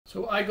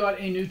So I got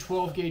a new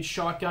 12 gauge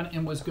shotgun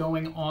and was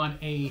going on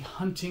a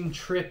hunting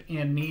trip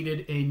and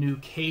needed a new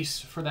case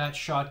for that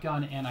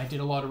shotgun, and I did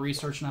a lot of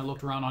research and I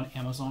looked around on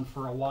Amazon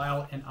for a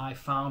while and I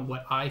found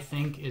what I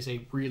think is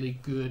a really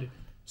good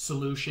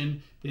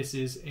solution. This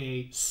is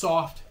a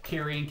soft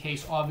carrying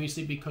case,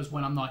 obviously, because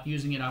when I'm not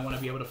using it, I want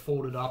to be able to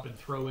fold it up and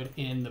throw it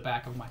in the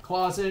back of my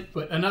closet.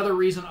 But another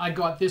reason I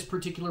got this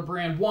particular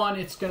brand, one,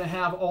 it's going to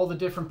have all the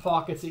different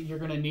pockets that you're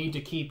going to need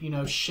to keep, you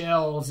know,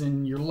 shells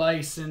and your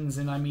license,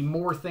 and I mean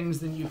more things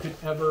than you could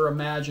ever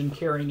imagine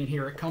carrying it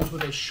here. It comes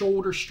with a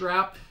shoulder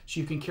strap, so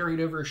you can carry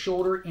it over your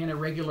shoulder, and a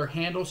regular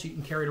handle, so you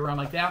can carry it around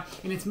like that.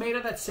 And it's made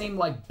of that same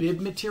like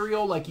bib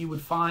material like you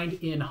would find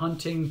in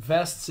hunting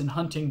vests and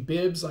hunting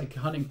bibs, like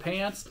hunting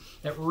pants.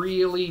 That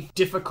really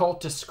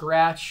difficult to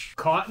scratch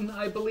cotton,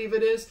 I believe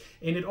it is.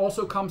 And it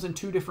also comes in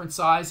two different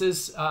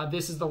sizes.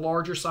 This is the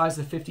larger size,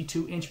 the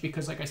 52-inch,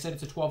 because like I said,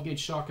 it's a 12 gauge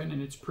shotgun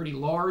and it's pretty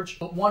large.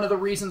 But one of the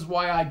reasons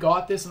why I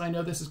got this, and I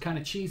know this is kind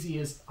of cheesy,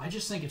 is I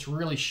just think it's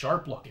really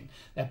sharp looking.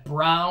 That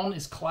brown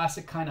is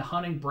classic kind of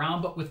hunting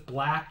brown, but with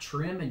black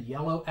trim and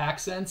yellow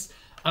accents.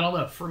 I don't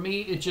know, for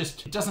me, it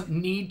doesn't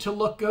need to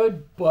look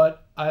good,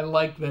 but I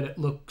like that it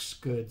looks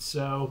good.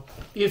 So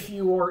if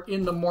you are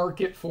in the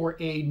market for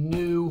a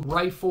new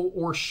rifle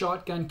or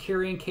shotgun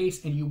carrying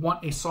case and you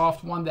want a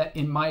soft one that,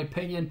 in my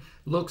opinion,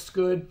 looks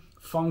good,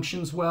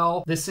 functions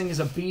well, this thing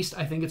is a beast.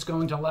 I think it's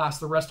going to last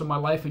the rest of my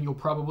life, and you'll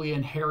probably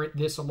inherit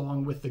this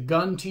along with the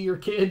gun to your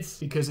kids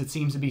because it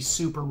seems to be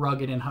super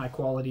rugged and high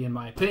quality, in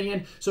my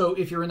opinion. So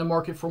if you're in the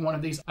market for one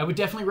of these, I would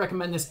definitely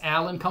recommend this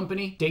Allen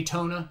Company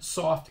Daytona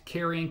soft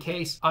carrying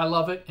case. I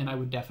love it, and I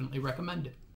would definitely recommend it.